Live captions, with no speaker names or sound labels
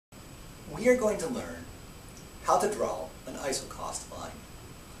we are going to learn how to draw an isocost line.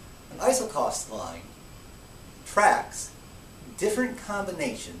 An isocost line tracks different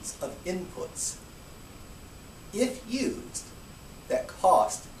combinations of inputs, if used, that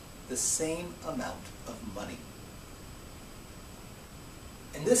cost the same amount of money.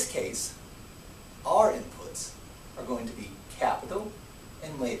 In this case, our inputs are going to be capital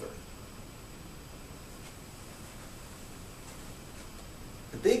and labor.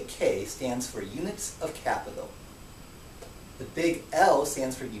 The big K stands for units of capital. The big L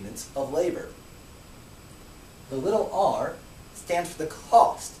stands for units of labor. The little r stands for the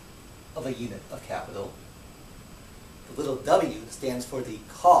cost of a unit of capital. The little w stands for the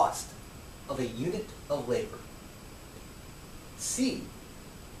cost of a unit of labor. C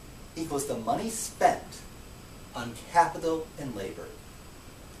equals the money spent on capital and labor.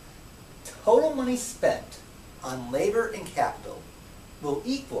 Total money spent on labor and capital will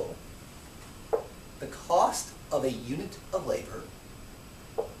equal the cost of a unit of labor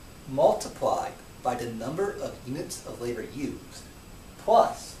multiplied by the number of units of labor used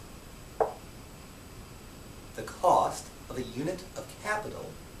plus the cost of a unit of capital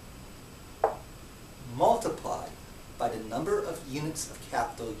multiplied by the number of units of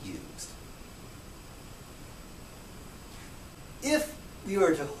capital used. If we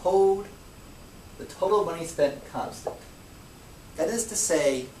were to hold the total money spent constant, that is to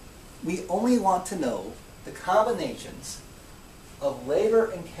say, we only want to know the combinations of labor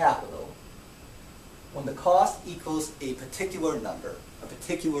and capital when the cost equals a particular number, a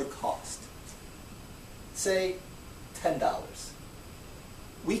particular cost. Say $10.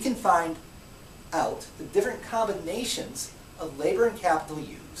 We can find out the different combinations of labor and capital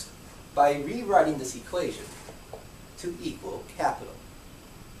used by rewriting this equation to equal capital.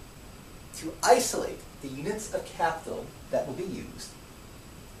 To isolate the units of capital that will be used,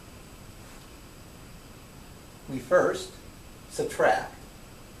 we first subtract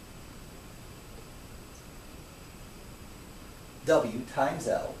W times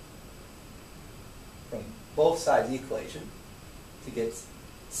L from both sides of the equation to get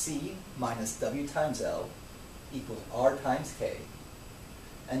C minus W times L equals R times K,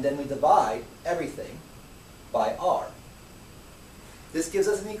 and then we divide everything by R. This gives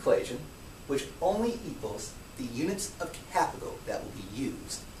us an equation which only equals the units of capital that will be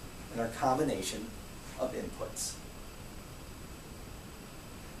used in our combination of inputs.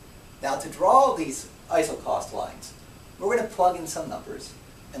 Now, to draw these isocost lines, we're going to plug in some numbers,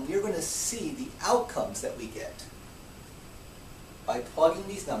 and we're going to see the outcomes that we get by plugging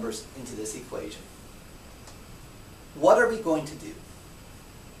these numbers into this equation. What are we going to do?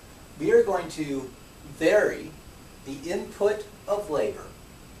 We are going to vary the input of labor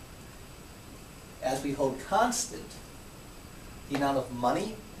as we hold constant the amount of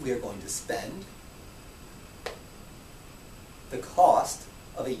money we are going to spend, the cost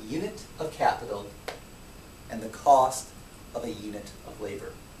of a unit of capital, and the cost of a unit of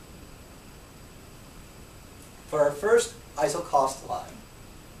labor. For our first isocost line,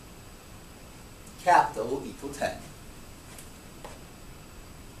 capital will equal 10.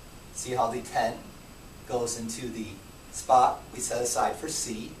 See how the 10 goes into the spot we set aside for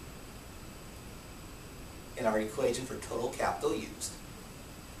C in our equation for total capital used.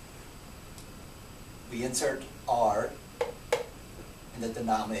 We insert R in the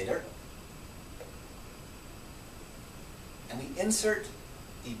denominator, and we insert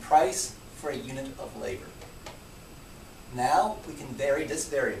the price for a unit of labor. Now we can vary this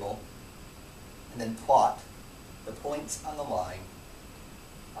variable and then plot the points on the line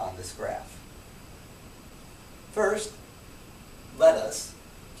on this graph. First, let us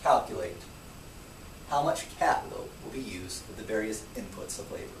calculate how much capital will be used for the various inputs of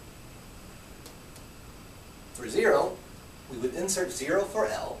labor. For 0, we would insert 0 for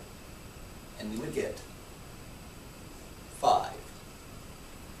L, and we would get 5.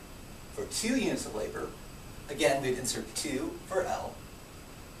 For 2 units of labor, again, we'd insert 2 for L.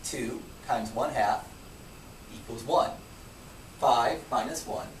 2 times 1/2 equals 1. 5 minus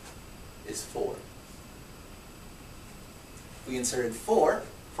 1 is 4. We inserted 4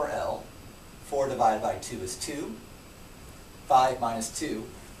 for L. 4 divided by 2 is 2. 5 minus 2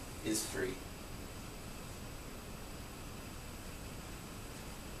 is 3.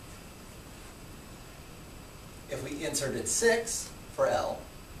 If we inserted 6 for L,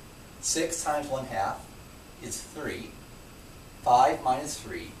 6 times 1/2 is 3. 5 minus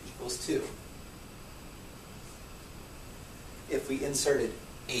 3 equals 2. If we inserted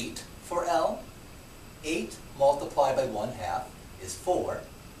 8 for L, 8 multiplied by 1/2 is 4.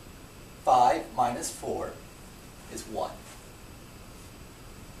 5 minus 4 is 1.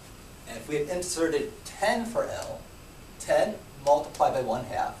 And if we had inserted 10 for L, 10 multiplied by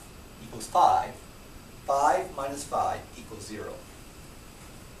 1/2 equals 5. 5 minus 5 equals 0.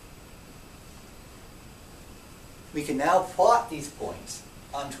 We can now plot these points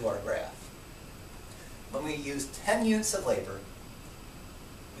onto our graph. When we use 10 units of labor,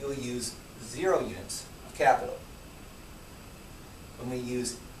 we will use 0 units of capital. When we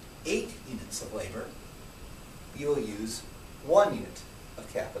use 8 units of labor, we will use 1 unit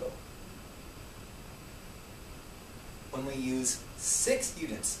of capital. When we use 6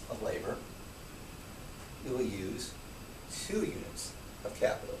 units of labor, we will use 2 units of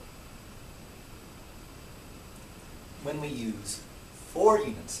capital. When we use 4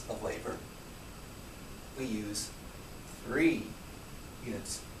 units of labor, we use 3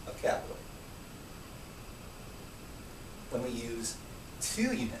 units of capital. When we use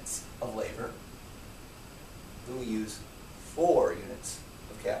 2 units of labor, we will use 4 units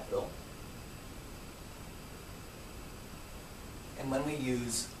of capital. And when we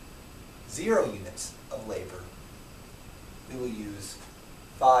use 0 units of labor, we will use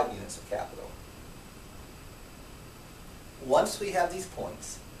 5 units of capital. Once we have these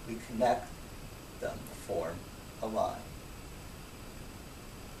points, we connect them to form a line.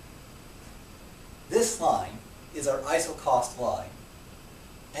 This line is our isocost line.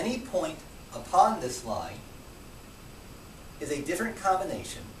 Any point upon this line is a different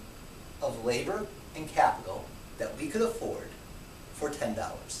combination of labor and capital that we could afford for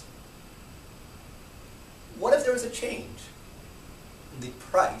 $10. What if there was a change in the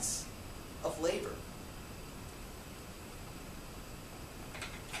price of labor?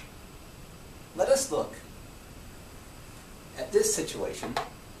 Let us look at this situation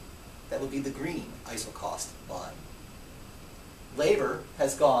that would be the green isocost line. Labor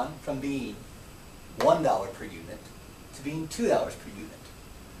has gone from being $1 per unit to being $2 per unit.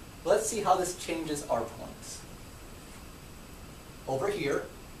 Let's see how this changes our points. Over here,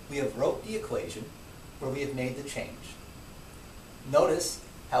 we have wrote the equation where we have made the change. Notice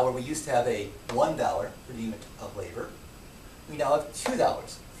how where we used to have a $1 per unit of labor, we now have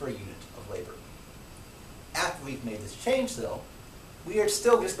 $2 for a unit of labor. After we've made this change, though, we are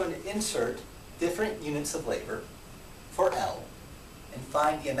still just going to insert different units of labor for L and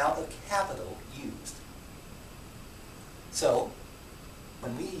find the amount of capital used. So,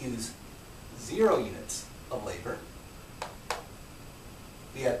 when we use 0 units of labor,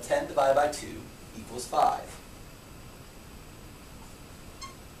 we have 10 divided by 2 equals 5.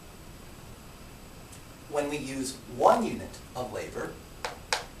 When we use 1 unit of labor,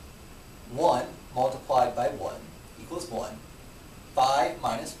 1 multiplied by 1 equals 1. 5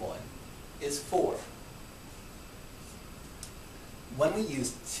 minus 1 is 4. When we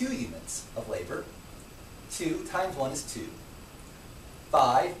use 2 units of labor, 2 times 1 is 2.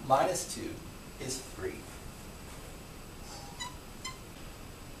 5 minus 2 is 3.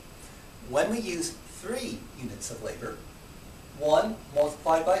 When we use 3 units of labor, 1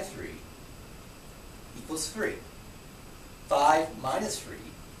 multiplied by 3 equals 3. 5 minus 3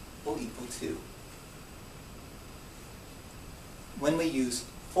 will equal 2. When we use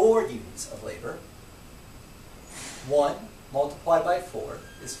 4 units of labor, 1 multiplied by 4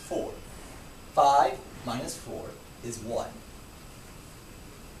 is 4. 5 minus 4 is 1.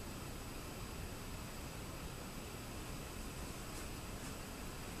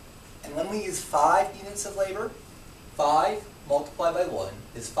 And when we use 5 units of labor, 5 multiplied by 1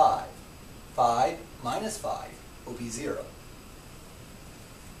 is 5. 5 minus 5 will be 0.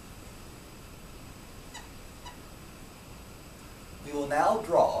 We will now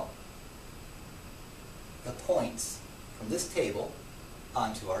draw the points from this table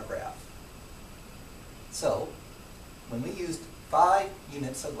onto our graph. So, when we used 5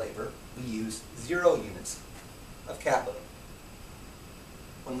 units of labor, we used 0 units of capital.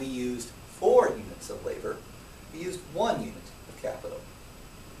 When we used 4 units of labor, we used 1 unit of capital.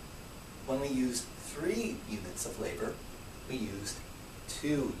 When we used 3 units of labor, we used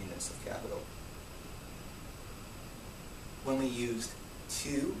 2 units of capital. When we used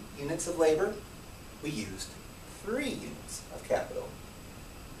 2 units of labor, we used 3 units of capital.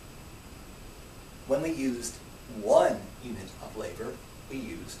 When we used 1 unit of labor, we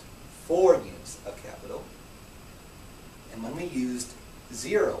used 4 units of capital. And when we used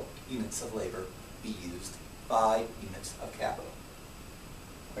 0 units of labor, we used 5 units of capital.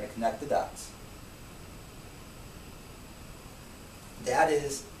 We're going to connect the dots. That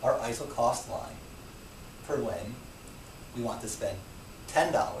is our isocost line for when we want to spend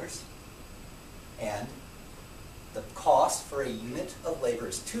 $10 and the cost for a unit of labor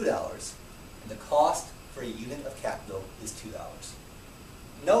is $2 and the cost for a unit of capital is $2.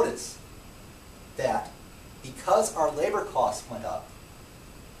 Notice that because our labor costs went up,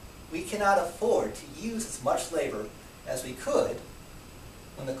 we cannot afford to use as much labor as we could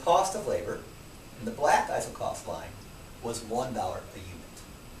when the cost of labor in the black isocost line was $1 a unit.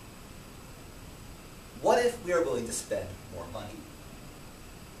 What if we are willing to spend more money?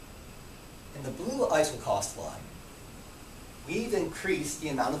 In the blue isocost line, we've increased the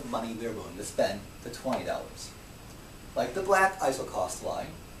amount of money we are willing to spend to $20. Like the black isocost line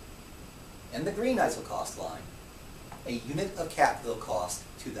and the green isocost line, a unit of capital cost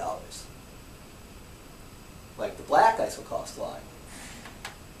 $2. Like the black isocost line,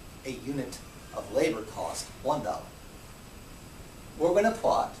 a unit of labor cost $1. We're going to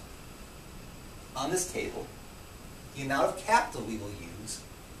plot on this table the amount of capital we will use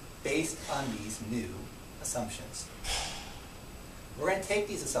based on these new assumptions. We're going to take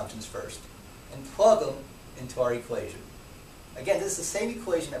these assumptions first and plug them into our equation. Again, this is the same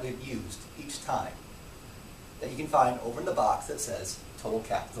equation that we've used each time that you can find over in the box that says total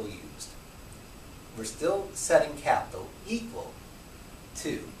capital used. We're still setting capital equal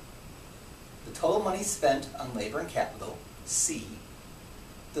to the total money spent on labor and capital, C,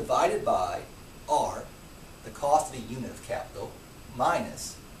 divided by R, the cost of a unit of capital,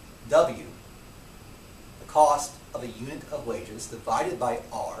 minus W, the cost of a unit of wages, divided by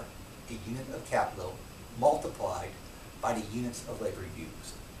R, a unit of capital, multiplied by the units of labor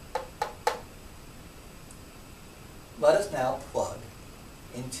used. Let us now plug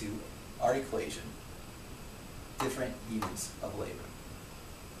into our equation different units of labor.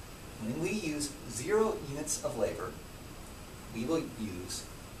 When we use 0 units of labor, we will use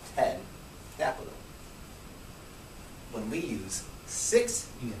 10 capital. When we use 6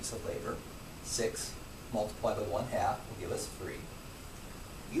 units of labor, 6 multiplied by 1/2 will give us 3.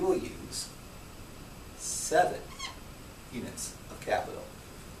 We will use 7 units of capital.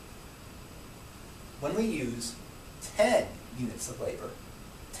 When we use 10 units of labor,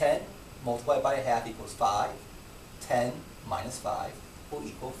 10 multiplied by 1/2 equals 5. 10 minus 5 will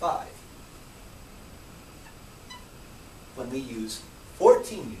equal 5. When we use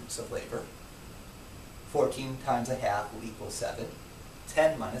 14 units of labor, 14 times 1/2 will equal 7.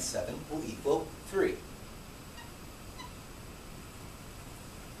 10 minus 7 will equal 3.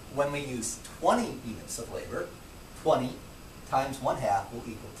 When we use 20 units of labor, 20 times 1/2 will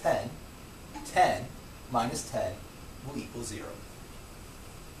equal 10. 10 minus 10 will equal 0.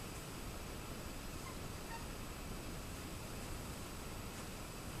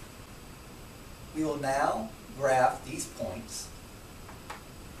 We will now graph these points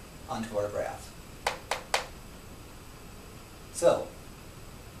onto our graph. So,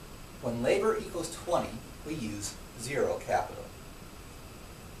 when labor equals 20, we use 0 capital.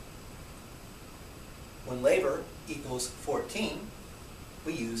 When labor equals 14,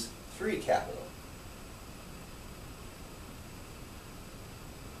 we use 3 capital.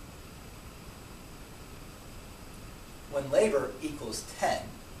 When labor equals 10,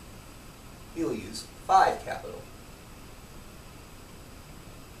 we will use 5 capital.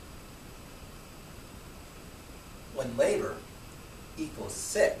 When labor equals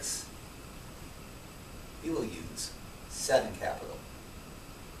 6, we will use 7 capital.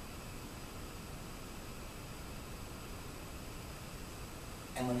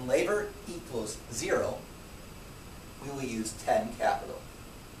 And when labor equals 0, we will use 10 capital.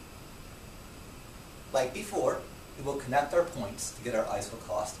 Like before, we will connect our points to get our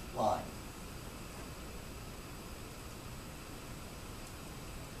isocost line.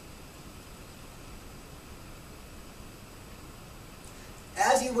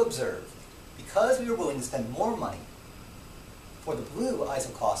 As you observe, because we were willing to spend more money for the blue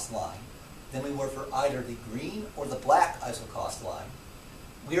isocost line than we were for either the green or the black isocost line,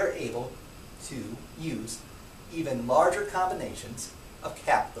 we are able to use even larger combinations of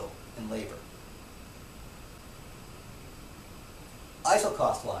capital and labor.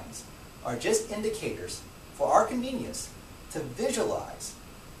 Isocost lines are just indicators for our convenience to visualize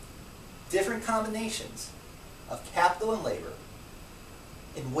different combinations of capital and labor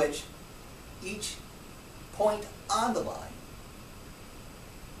in which each point on the line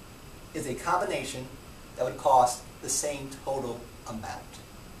is a combination that would cost the same total amount,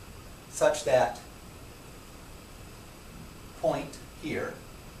 such that point here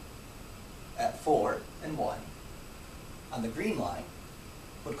at 4 and 1 on the green line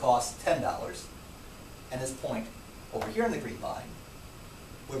would cost $10, and this point over here on the green line,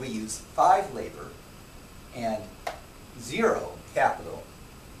 where we use 5 labor and 0 capital,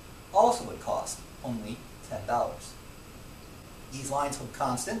 also would cost only $10. These lines hold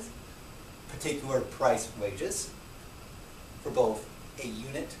constant particular price wages for both a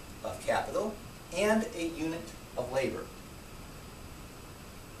unit of capital and a unit of labor.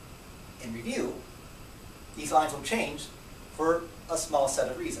 In review, these lines will change for a small set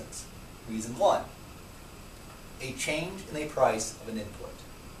of reasons. Reason 1, a change in the price of an input.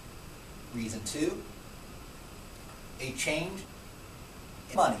 Reason 2, a change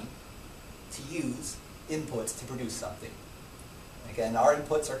in money to use inputs to produce something. Again, our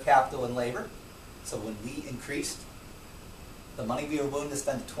inputs are capital and labor, so when we increased the money we were willing to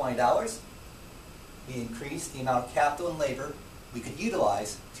spend to $20, we increased the amount of capital and labor we could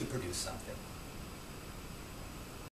utilize to produce something.